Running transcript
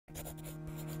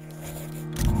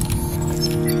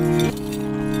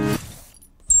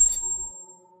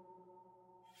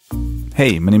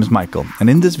Hey, my name is Michael,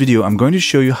 and in this video I'm going to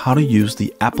show you how to use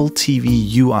the Apple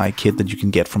TV UI kit that you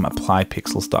can get from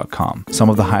applypixels.com. Some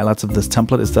of the highlights of this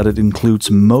template is that it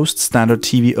includes most standard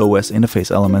tvOS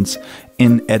interface elements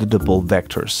in editable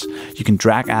vectors. You can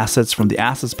drag assets from the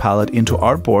assets palette into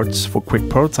artboards for quick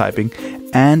prototyping,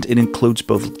 and it includes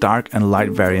both dark and light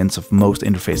variants of most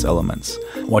interface elements.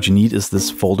 What you need is this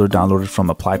folder downloaded from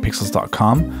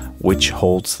applypixels.com, which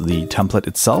holds the template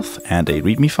itself and a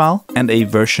README file, and a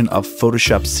version of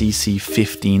Photoshop CC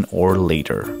 15 or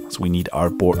later. So we need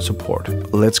artboard support.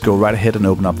 Let's go right ahead and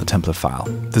open up the template file.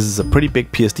 This is a pretty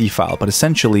big PSD file, but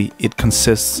essentially it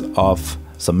consists of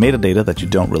some metadata that you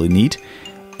don't really need,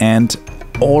 and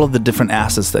all of the different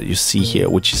assets that you see here,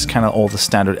 which is kind of all the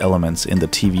standard elements in the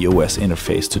tvOS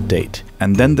interface to date.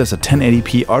 And then there's a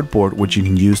 1080p artboard which you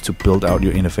can use to build out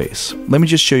your interface. Let me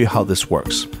just show you how this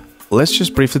works. Let's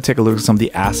just briefly take a look at some of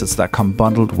the assets that come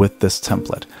bundled with this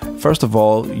template. First of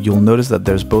all, you'll notice that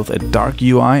there's both a dark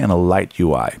UI and a light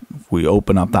UI. If we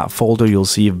open up that folder, you'll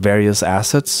see various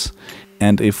assets.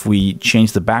 And if we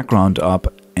change the background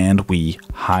up and we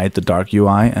hide the dark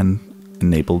UI and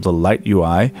enable the light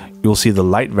UI, you'll see the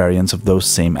light variants of those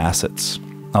same assets.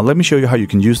 Now let me show you how you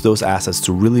can use those assets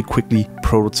to really quickly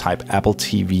prototype Apple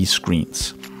TV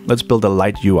screens. Let's build a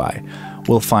light UI.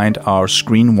 We'll find our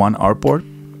screen 1 artboard,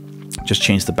 just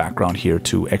change the background here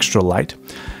to extra light,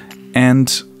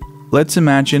 and let's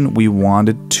imagine we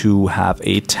wanted to have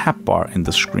a tab bar in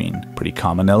the screen. Pretty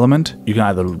common element. You can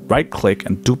either right click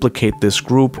and duplicate this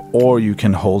group, or you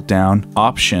can hold down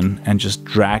Option and just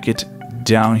drag it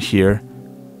down here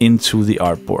into the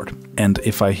artboard. And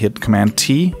if I hit Command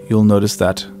T, you'll notice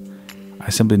that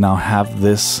I simply now have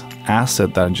this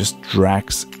asset that just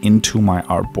drags into my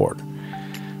artboard.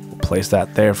 We'll place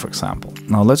that there, for example.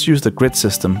 Now let's use the grid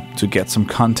system to get some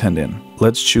content in.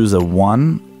 Let's choose a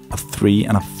 1, a 3,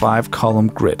 and a 5 column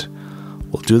grid.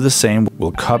 We'll do the same.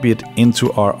 We'll copy it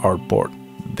into our artboard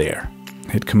there.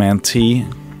 Hit Command T,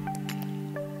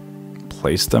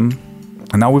 place them.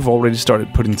 And now we've already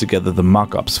started putting together the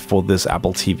mockups for this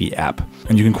Apple TV app.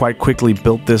 And you can quite quickly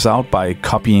build this out by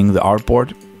copying the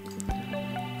artboard,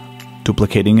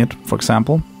 duplicating it, for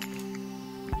example.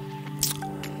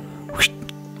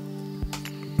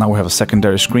 Now we have a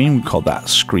secondary screen, we call that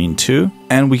screen 2.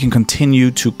 And we can continue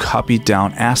to copy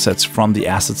down assets from the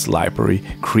assets library,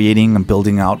 creating and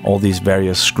building out all these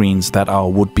various screens that our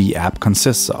would-be app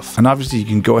consists of. And obviously you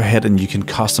can go ahead and you can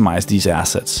customize these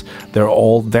assets. They're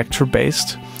all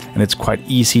vector-based, and it's quite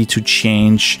easy to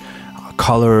change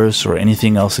colors or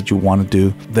anything else that you want to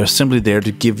do. They're simply there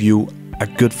to give you a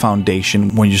good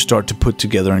foundation when you start to put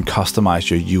together and customize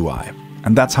your UI.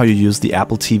 And that's how you use the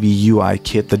Apple TV UI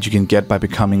kit that you can get by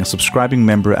becoming a subscribing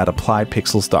member at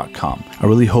applypixels.com. I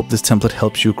really hope this template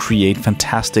helps you create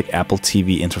fantastic Apple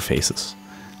TV interfaces.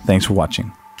 Thanks for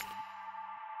watching.